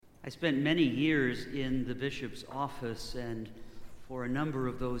I spent many years in the bishop's office, and for a number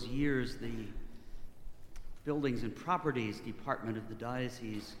of those years, the Buildings and Properties Department of the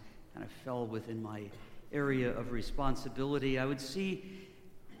diocese kind of fell within my area of responsibility. I would see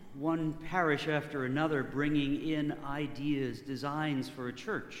one parish after another bringing in ideas, designs for a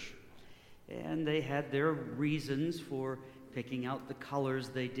church, and they had their reasons for picking out the colors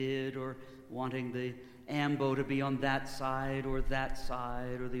they did, or wanting the ambo to be on that side, or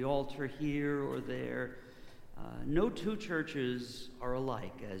the altar here or there. No two churches are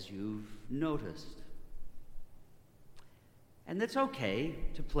alike, as you've noticed. And it's okay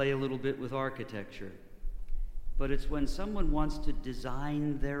to play a little bit with architecture, but it's when someone wants to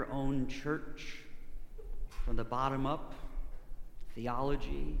design their own church from the bottom up,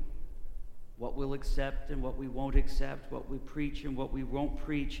 theology, what we'll accept and what we won't accept, what we preach and what we won't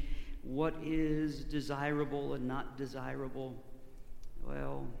preach, what is desirable and not desirable,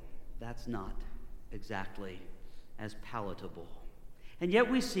 well, that's not exactly as palatable. And yet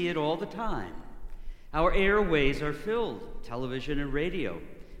we see it all the time. Our airways are filled, television and radio,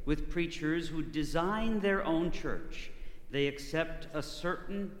 with preachers who design their own church. They accept a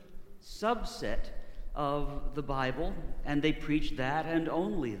certain subset of the Bible, and they preach that and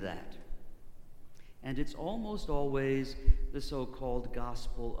only that. And it's almost always the so-called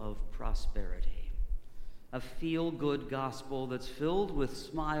gospel of prosperity, a feel-good gospel that's filled with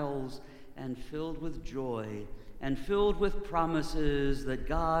smiles and filled with joy and filled with promises that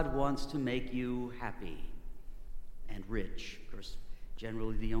God wants to make you happy and rich. Of course,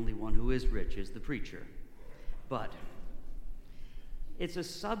 generally the only one who is rich is the preacher. But it's a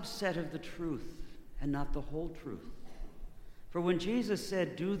subset of the truth and not the whole truth. For when Jesus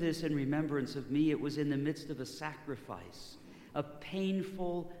said, "Do this in remembrance of me," it was in the midst of a sacrifice, a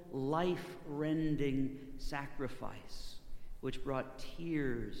painful, life-rending sacrifice, which brought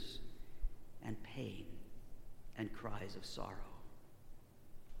tears and pain and cries of sorrow.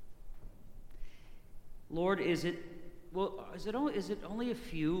 Lord, is it only a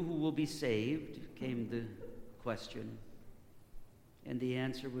few who will be saved? Came the question. And the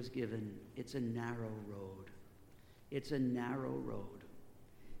answer was given, it's a narrow road. It's a narrow road.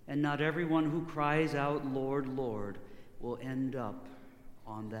 And not everyone who cries out, "Lord, Lord," will end up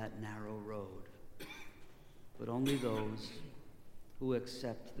on that narrow road, but only those who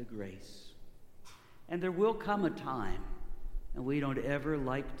accept the grace. And there will come a time, and we don't ever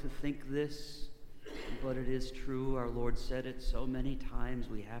like to think this, but it is true. Our Lord said it so many times,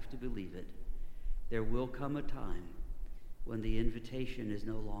 we have to believe it. There will come a time when the invitation is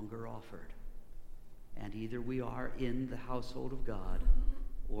no longer offered. And either we are in the household of God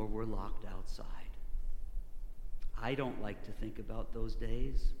or we're locked outside. I don't like to think about those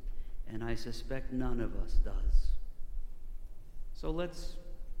days, and I suspect none of us does. So let's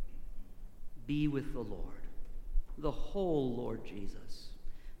be with the Lord, the whole Lord Jesus.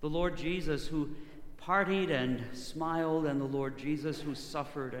 The Lord Jesus who partied and smiled, and the Lord Jesus who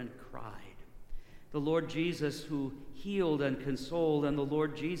suffered and cried. The Lord Jesus who healed and consoled, and the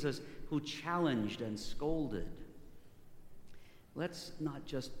Lord Jesus who challenged and scolded. Let's not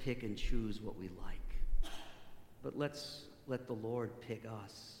just pick and choose what we like, but let's let the Lord pick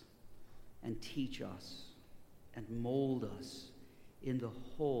us and teach us and mold us in the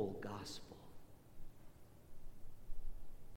whole gospel